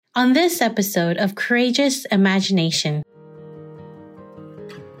on this episode of Courageous Imagination.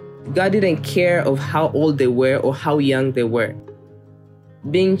 God didn't care of how old they were or how young they were.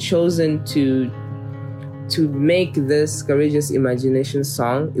 Being chosen to make this Courageous Imagination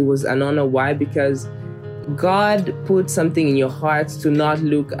song, it was an honor. Why? Because God put something in your heart to not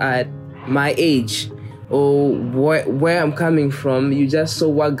look at my age or where I'm coming from. You just saw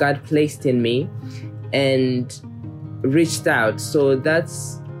what God placed in me and reached out. So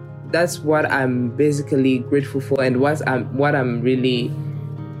that's what I'm basically grateful for, and what I'm really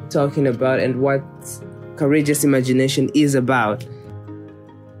talking about, and what Courageous Imagination is about.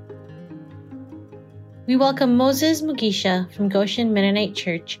 We welcome Moses Mugisha from Goshen Mennonite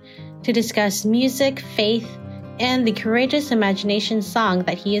Church to discuss music, faith, and the Courageous Imagination song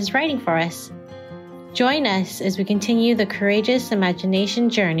that he is writing for us. Join us as we continue the Courageous Imagination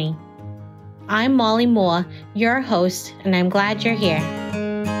journey. I'm Molly Moore, your host, and I'm glad you're here.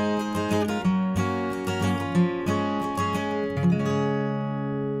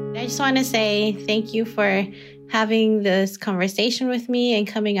 I just want to say thank you for having this conversation with me and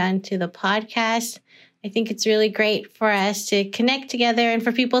coming on to the podcast. I think it's really great for us to connect together and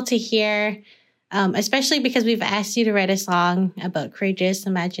for people to hear, especially because we've asked you to write a song about courageous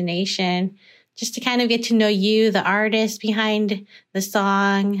imagination, just to kind of get to know you, the artist behind the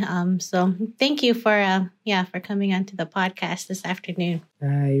song. So thank you for coming on to the podcast this afternoon.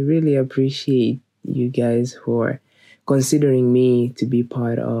 I really appreciate you guys for considering me to be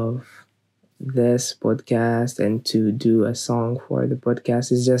part of this podcast and to do a song for the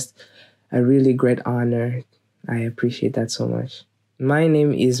podcast. Is just a really great honor. I appreciate that so much. My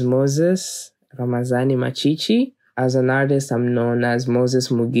name is Moses Ramazani Machichi. As an artist, I'm known as Moses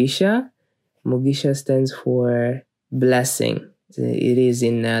Mugisha. Mugisha stands for blessing. It is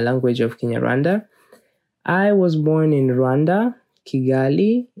in the language of Kinyarwanda. I was born in Rwanda,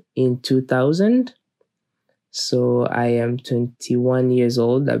 Kigali, in 2000. So I am 21 years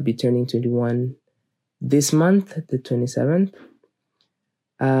old. I'll be turning 21 this month, the 27th.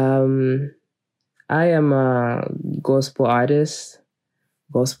 I am a gospel artist,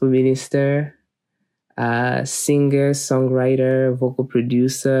 gospel minister, singer, songwriter, vocal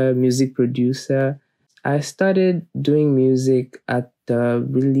producer, music producer. I started doing music at a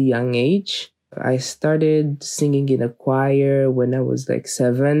really young age. I started singing in a choir when I was like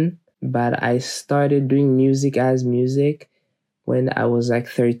 7, but I started doing music when I was like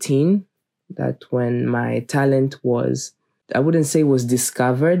 13. That's when my talent was, I wouldn't say was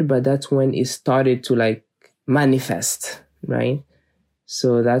discovered, but that's when it started to like manifest, right?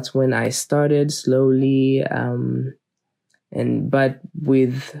 So that's when I started slowly, but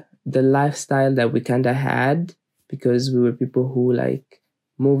with the lifestyle that we kind of had, because we were people who like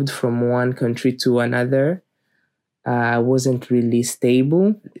moved from one country to another, wasn't really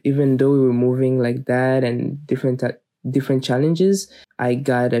stable. Even though we were moving like that and different challenges, I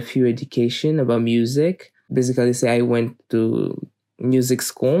got a few education about music. Basically, say I went to music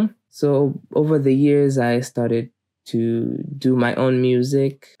school. So over the years, I started to do my own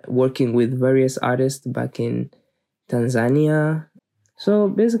music, working with various artists back in Tanzania. So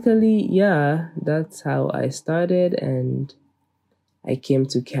basically, yeah, that's how I started, and I came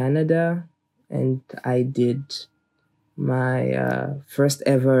to Canada and I did my first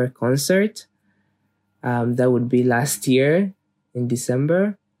ever concert. That would be last year in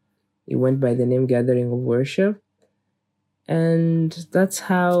December. It went by the name Gathering of Worship. And that's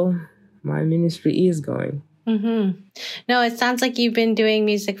how my ministry is going. Mm-hmm. No, it sounds like you've been doing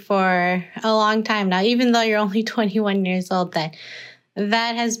music for a long time now, even though you're only 21 years old. That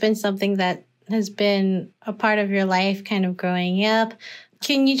has been something that has been a part of your life kind of growing up.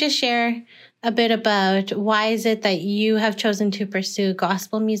 Can you just share a bit about why is it that you have chosen to pursue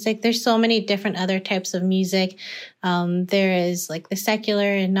gospel music? There's so many different other types of music. There is like the secular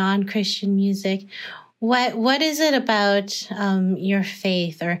and non-Christian music. What is it about your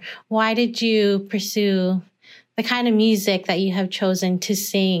faith, or why did you pursue the kind of music that you have chosen to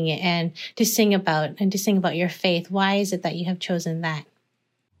sing and to sing about your faith? Why is it that you have chosen that?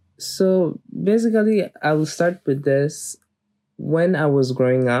 So basically, I will start with this. When I was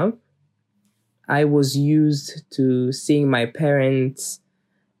growing up, I was used to seeing my parents,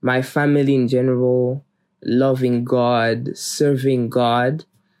 my family in general, loving God, serving God.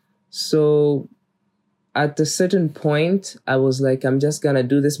 So at a certain point, I was like, I'm just going to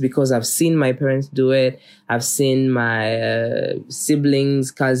do this because I've seen my parents do it. I've seen my siblings,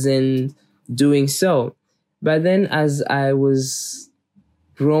 cousins doing so. But then as I was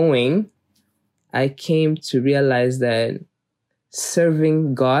growing, I came to realize that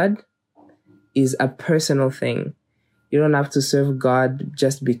serving God is a personal thing. You don't have to serve God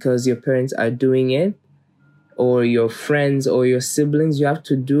just because your parents are doing it, or your friends or your siblings. You have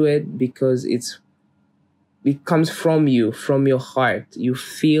to do it because it comes from you, from your heart. You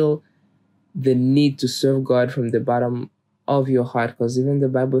feel the need to serve God from the bottom of your heart, because even the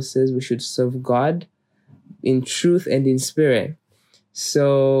Bible says we should serve God in truth and in spirit.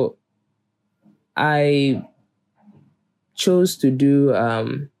 So I chose to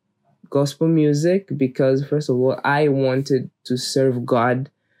do gospel music because, first of all, I wanted to serve God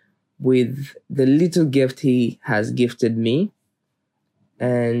with the little gift He has gifted me.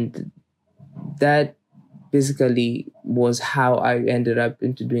 And that basically was how I ended up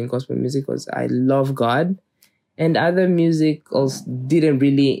into doing gospel music, because I love God. And other music also didn't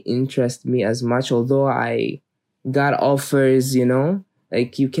really interest me as much, although I got offers,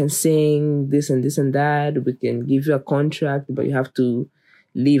 like you can sing this and this and that. We can give you a contract, but you have to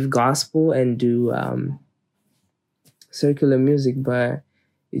leave gospel and do secular music. But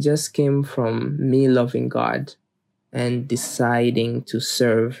it just came from me loving God and deciding to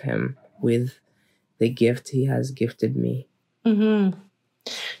serve Him with the gift He has gifted me. Mm-hmm.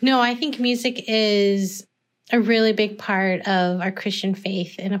 No, I think music is a really big part of our Christian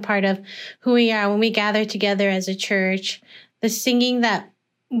faith and a part of who we are. When we gather together as a church, the singing that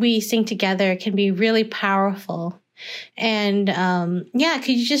we sing together can be really powerful. And could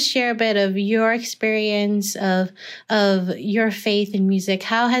you just share a bit of your experience of your faith in music?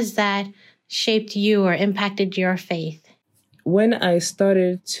 How has that shaped you or impacted your faith? When I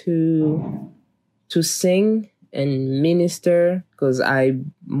started to sing and minister, because I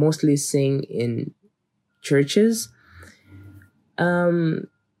mostly sing in churches,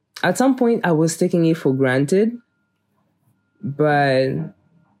 at some point I was taking it for granted, but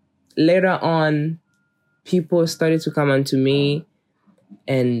later on people started to come unto me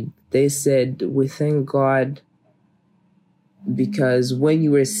and they said, we thank God because when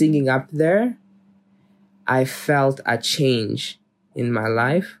you were singing up there, I felt a change in my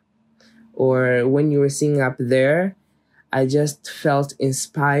life. Or when you were singing up there, I just felt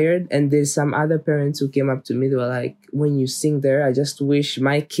inspired. And there's some other parents who came up to me. They were like, when you sing there, I just wish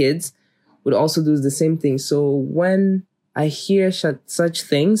my kids would also do the same thing. So when I hear such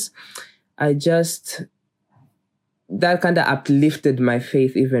things, that kind of uplifted my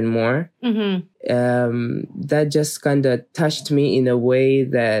faith even more. Mm-hmm. That just kind of touched me in a way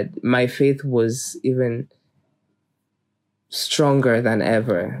that my faith was even stronger than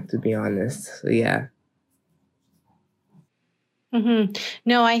ever, to be honest. So, yeah. Mm-hmm.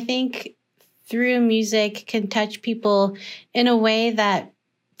 No, I think through music can touch people in a way that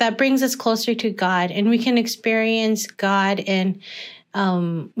brings us closer to God, and we can experience God in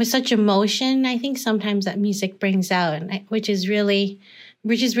with such emotion. I think sometimes that music brings out, which is really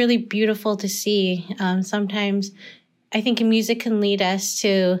beautiful to see. Sometimes I think music can lead us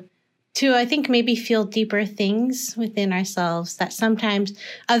to I think maybe feel deeper things within ourselves that sometimes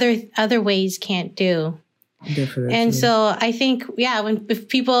other ways can't do. Definitely. And so I think, if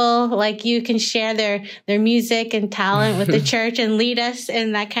people like you can share their music and talent with the church and lead us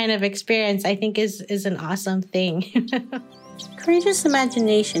in that kind of experience, I think is an awesome thing. Courageous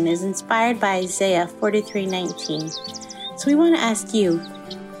Imagination is inspired by Isaiah 43:19. So we want to ask you,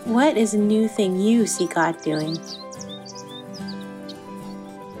 what is a new thing you see God doing?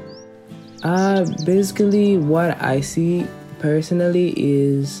 Basically, what I see personally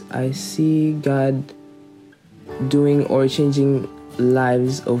is I see God doing or changing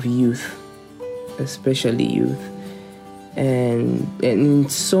lives of youth, especially youth, and in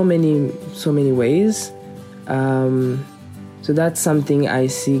so many ways. So that's something I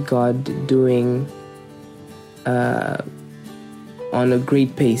see God doing on a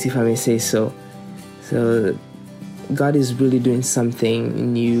great pace, if I may say so. So God is really doing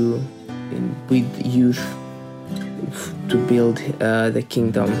something new with youth to build the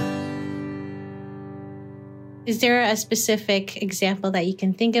kingdom. Is there a specific example that you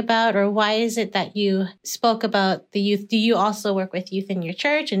can think about, or why is it that you spoke about the youth? Do you also work with youth in your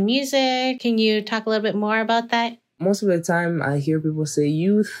church and music? Can you talk a little bit more about that? Most of the time I hear people say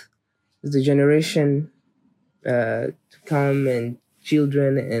youth is the generation to come and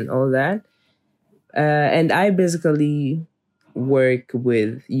children and all that. And I basically work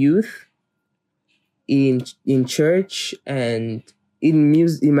with youth in church and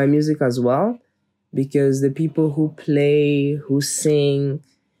in my music as well, because the people who play, who sing,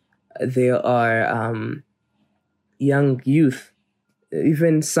 they are young youth.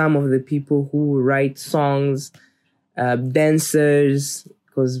 Even some of the people who write songs, dancers,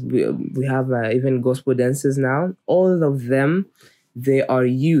 because we have even gospel dancers now, all of them, they are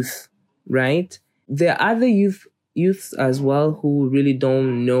youth, right? There are other youth youths as well who really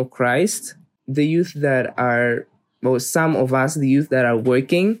don't know Christ. The youth that are, well, some of us, the youth that are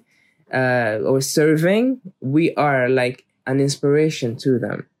working or serving, we are like an inspiration to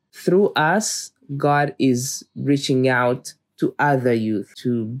them. Through us, God is reaching out to other youth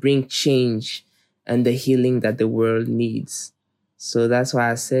to bring change and the healing that the world needs. So that's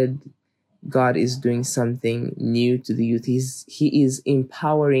why I said God is doing something new to the youth. He is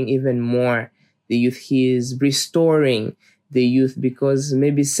empowering even more the youth. He is restoring the youth, because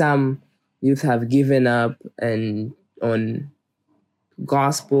maybe some youth have given up and on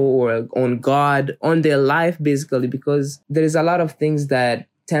gospel or on God, on their life, basically, because there is a lot of things that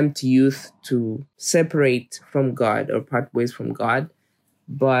tempt youth to separate from God or part ways from God.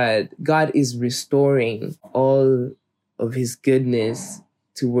 But God is restoring all of his goodness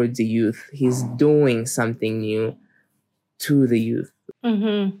towards the youth. He's doing something new to the youth.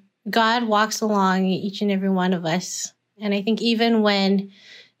 Mm-hmm. God walks along each and every one of us. And I think even when,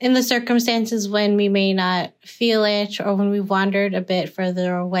 in the circumstances when we may not feel it or when we've wandered a bit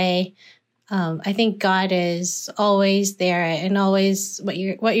further away, I think God is always there and always what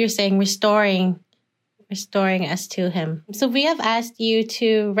you're saying, restoring us to him. So we have asked you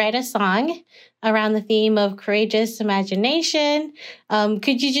to write a song around the theme of courageous imagination.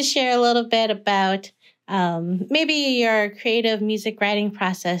 Could you just share a little bit about maybe your creative music writing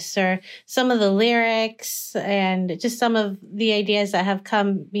process or some of the lyrics and just some of the ideas that have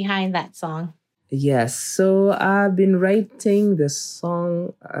come behind that song? Yes, so I've been writing the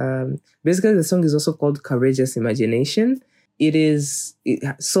song. Basically, the song is also called Courageous Imagination.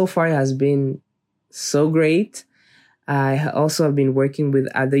 So far it has been so great. I also have been working with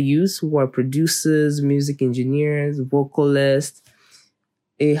other youths who are producers, music engineers, vocalists.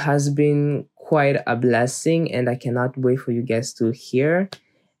 It has been quite a blessing, and I cannot wait for you guys to hear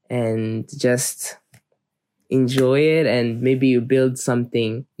and just enjoy it, and maybe you build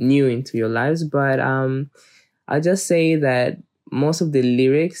something new into your lives. But I'll just say that most of the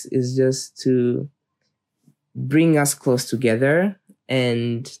lyrics is just to bring us close together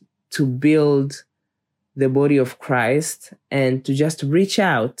and to build the body of Christ and to just reach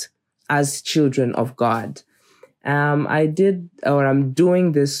out as children of God. I'm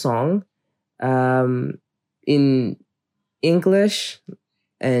doing this song in English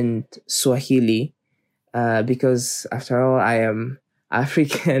and Swahili because after all, I am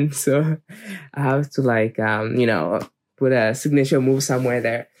African, so I have to put a signature move somewhere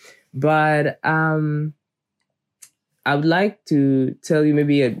there. But I would like to tell you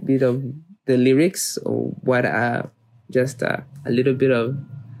maybe a bit of the lyrics, or what just a little bit of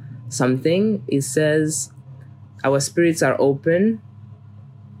something. It says, our spirits are open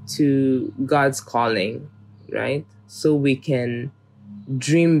to God's calling, right? So we can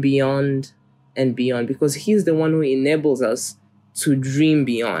dream beyond and beyond, because he's the one who enables us to dream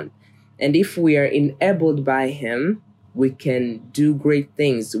beyond. And if we are enabled by him, we can do great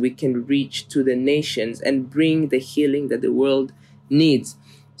things. We can reach to the nations and bring the healing that the world needs.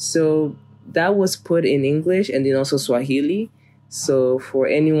 So that was put in English and then also Swahili. So for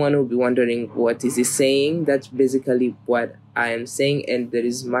anyone who'll be wondering what is he saying, that's basically what I am saying. And there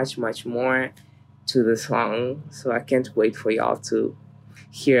is much, much more to the song. So I can't wait for y'all to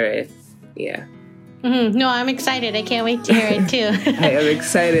hear it. Yeah. Mm-hmm. No, I'm excited. I can't wait to hear it too. I am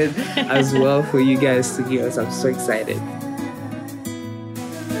excited as well for you guys to hear us. I'm so excited.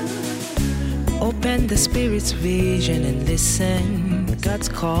 Open the spirit's vision and listen. God's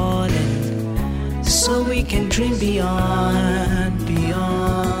calling, so we can dream beyond,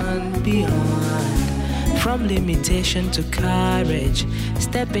 beyond, beyond. From limitation to courage,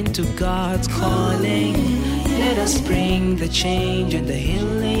 step into God's calling. Let us bring the change and the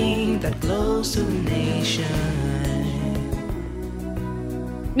healing that glows to the nation.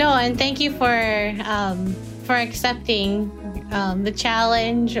 No, and thank you for accepting the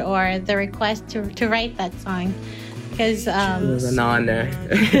challenge or the request to write that song. Because it was an honor.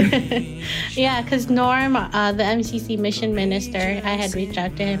 Yeah, because Norm, the MCC mission minister, I had reached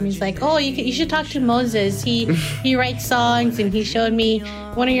out to him. He's like, "Oh, you should talk to Moses. He writes songs, and he showed me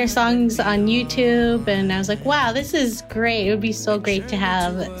one of your songs on YouTube." And I was like, "Wow, this is great. It would be so great to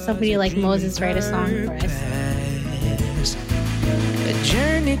have somebody like Moses write a song for us." A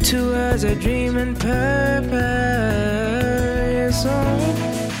journey towards a dream and purpose.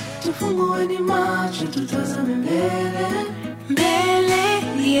 Tufungua ni macho tutazame mbele,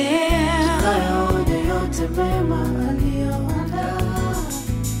 yeah. Tukayaone yote mema aliyoandaa.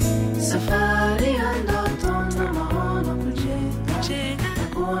 Safari ya ndoto na maono kujenga na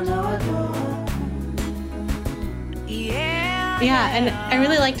kuona watu. Yeah, and I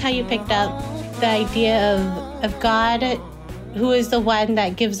really liked how you picked up the idea of of God, who is the one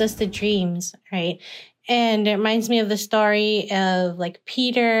that gives us the dreams, right? And it reminds me of the story of like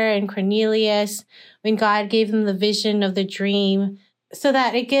Peter and Cornelius when God gave them the vision of the dream, so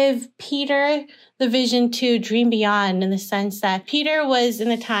that it gave Peter the vision to dream beyond, in the sense that Peter was in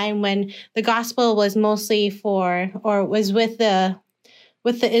a time when the gospel was mostly for, or was with the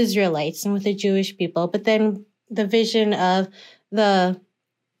Israelites and with the Jewish people. But then the vision of the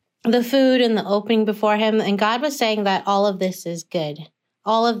food and the opening before him, and God was saying that all of this is good.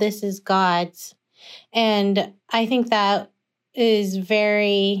 All of this is God's. And I think that is a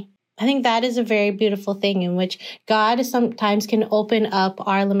very beautiful thing, in which God sometimes can open up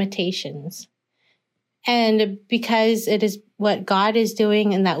our limitations. And because it is what God is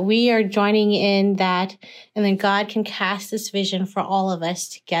doing, and that we are joining in that, and then God can cast this vision for all of us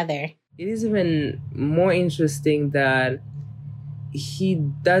together. It is even more interesting that he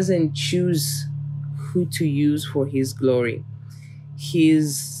doesn't choose who to use for his glory.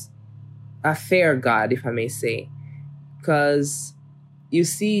 He's a fair God, if I may say. Because you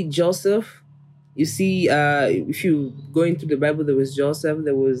see Joseph, if you go into the Bible, there was Joseph,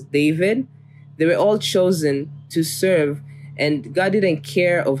 there was David. They were all chosen to serve, and God didn't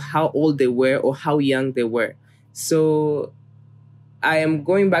care of how old they were or how young they were. So I am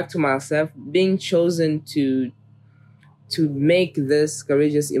going back to myself, being chosen to make this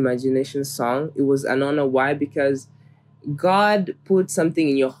Courageous Imagination song. It was an honor. Why? Because God put something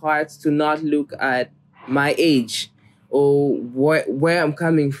in your heart to not look at my age or where I'm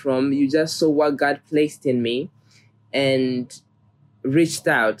coming from. You just saw what God placed in me and reached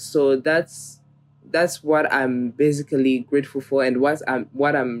out. So that's what I'm basically grateful for, and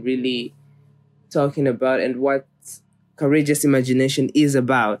what I'm really talking about, and what Courageous Imagination is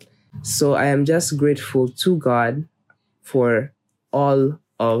about. So I am just grateful to God for all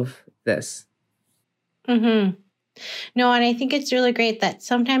of this. Mm-hmm. No, and I think it's really great that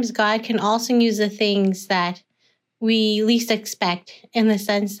sometimes God can also use the things that we least expect, in the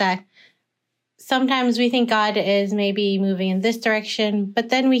sense that sometimes we think God is maybe moving in this direction, but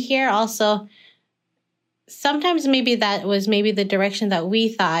then we hear also sometimes maybe that was maybe the direction that we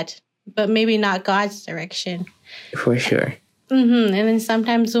thought, but maybe not God's direction. For sure. Mm-hmm. And then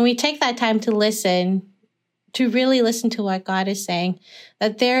sometimes when we take that time to listen, to really listen to what God is saying,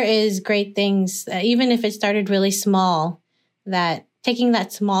 that there is great things, even if it started really small, that taking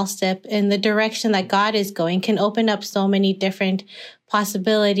that small step in the direction that God is going can open up so many different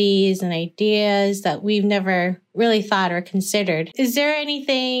possibilities and ideas that we've never really thought or considered. Is there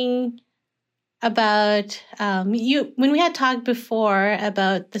anything about you, when we had talked before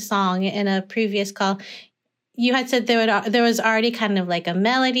about the song in a previous call, you had said there was already kind of like a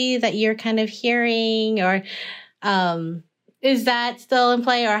melody that you're kind of hearing, or is that still in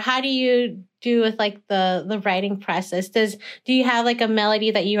play, or how do you do with like the writing process? Do you have like a melody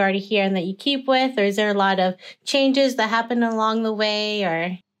that you already hear and that you keep with, or is there a lot of changes that happen along the way?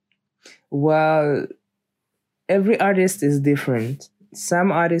 Or well, every artist is different.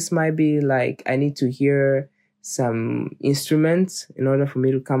 Some artists might be like, I need to hear some instruments in order for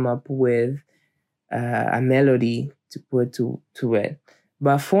me to come up with a melody to put to it.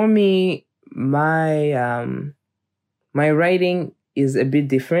 But for me, my writing is a bit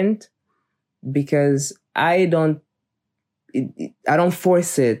different, because I don't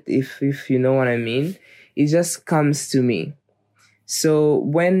force it, if you know what I mean. It just comes to me. So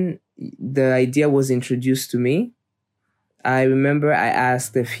when the idea was introduced to me, I remember I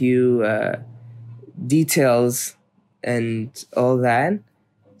asked a few details and all that.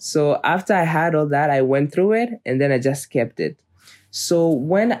 So after I had all that, I went through it, and then I just kept it. So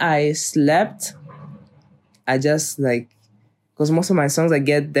when I slept, I just because most of my songs, I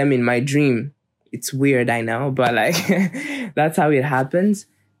get them in my dream. It's weird, I know, but that's how it happens.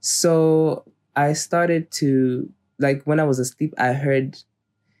 So I started to, when I was asleep, I heard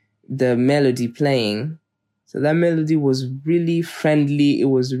the melody playing. So that melody was really friendly. It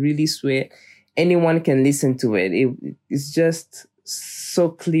was really sweet. Anyone can listen to it. It's just so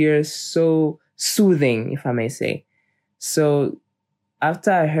clear, so soothing, if I may say. So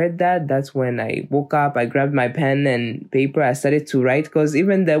after I heard that, that's when I woke up. I grabbed my pen and paper. I started to write, because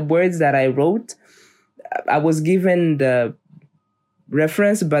even the words that I wrote, I was given the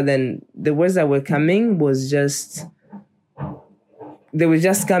reference, but then the words that were coming they were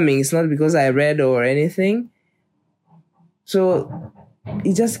just coming. It's not because I read or anything. So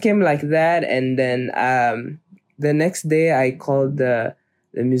it just came like that. And then the next day I called the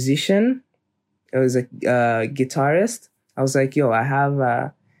musician. It was a guitarist. I was like, yo, I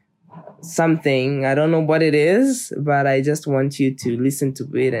have something. I don't know what it is, but I just want you to listen to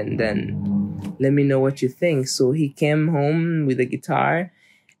it and then let me know what you think. So he came home with a guitar,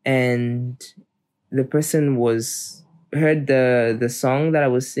 and the person heard the song that I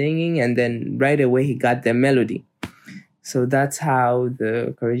was singing, and then right away he got the melody. So that's how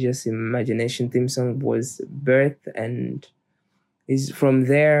the Courageous Imagination theme song was birthed, and is from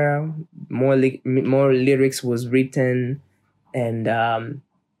there more lyrics was written, and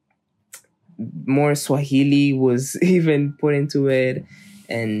more Swahili was even put into it,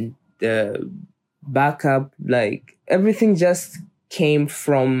 and the backup, like everything just came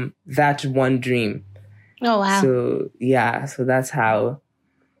from that one dream. Oh wow. So yeah, so that's how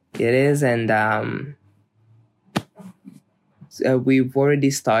it is, and we've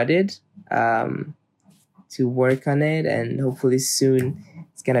already started to work on it, and hopefully soon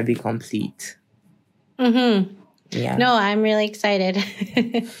it's gonna be complete. Yeah. No, I'm really excited.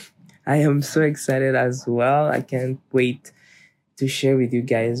 I am so excited as well. I can't wait to share with you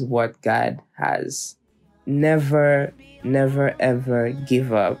guys what God has. Never, never, ever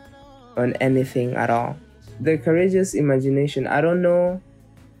give up on anything at all. The Courageous Imagination, I don't know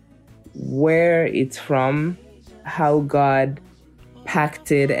where it's from, how God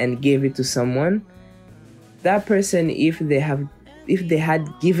packed it and gave it to someone. That person, if they had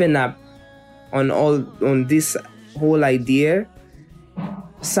given up on this whole idea,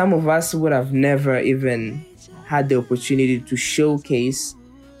 some of us would have never even had the opportunity to showcase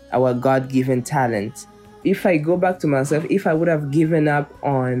our God-given talent. If I go back to myself, if I would have given up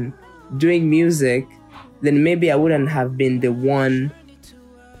on doing music, then maybe I wouldn't have been the one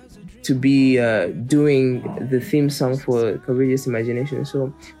to be doing the theme song for Courageous Imagination.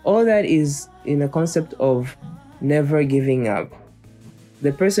 So all that is in a concept of never giving up.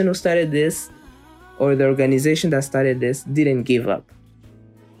 The person who started this, or the organization that started this, didn't give up.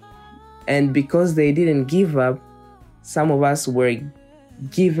 And because they didn't give up, some of us were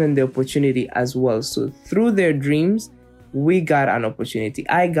given the opportunity as well. So through their dreams, we got an opportunity.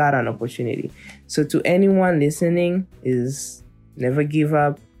 I got an opportunity. So to anyone listening, is never give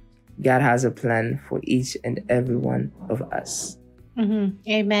up. God has a plan for each and every one of us.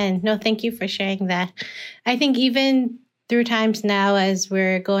 Amen. No, thank you for sharing that. I think even through times now, as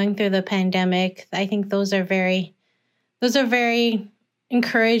we're going through the pandemic, I think those are very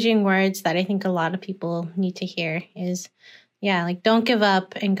encouraging words that I think a lot of people need to hear is, like, don't give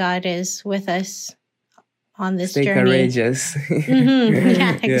up, and God is with us on this journey. Stay courageous.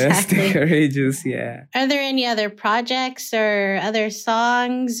 Yeah, exactly. Yeah, stay courageous, yeah. Are there any other projects or other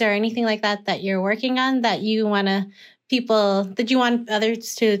songs or anything like that you're working on that you want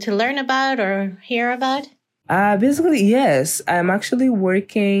others to learn about or hear about? Basically, yes. I'm actually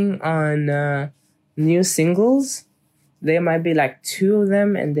working on new singles. There might be like 2 of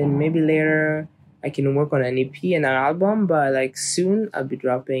them, and then maybe later I can work on an EP and an album. But like soon I'll be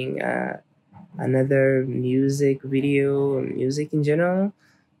dropping another music video, music in general.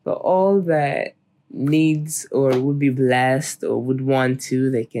 But all that needs or would be blessed or would want to,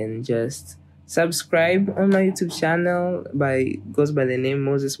 they can just subscribe on my YouTube channel. Goes by the name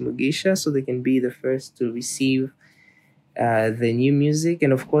Moses Mugisha, so they can be the first to receive the new music.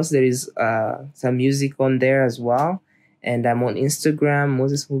 And of course, there is some music on there as well. And I'm on Instagram,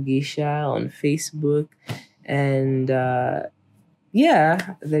 Moses Mugisha, on Facebook. And there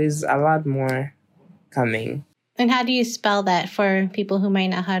is a lot more coming. And how do you spell that for people who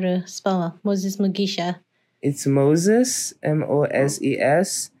might not know how to spell Moses Mugisha? It's Moses,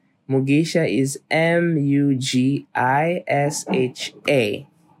 Moses. Mugisha is Mugisha.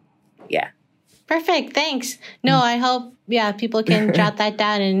 Yeah. Perfect. Thanks. No, I hope people can jot that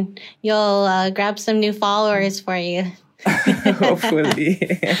down and you'll grab some new followers for you. Hopefully.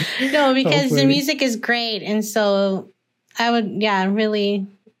 No, because the music is great, and so I would really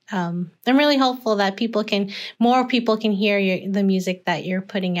I'm really hopeful that more people can hear the music that you're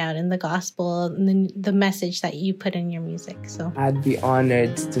putting out in the gospel and the message that you put in your music. So I'd be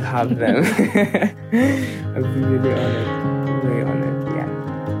honored to have them. I'd be really honored. Very honored. Yeah.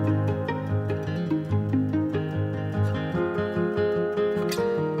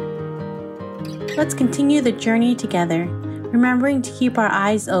 Let's continue the journey together, remembering to keep our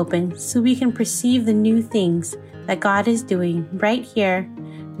eyes open so we can perceive the new things that God is doing right here,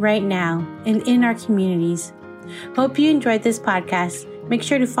 right now, and in our communities. Hope you enjoyed this podcast. Make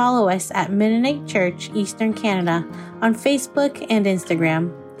sure to follow us at Mennonite Church Eastern Canada on Facebook and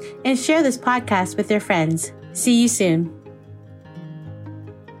Instagram, and share this podcast with your friends. See you soon.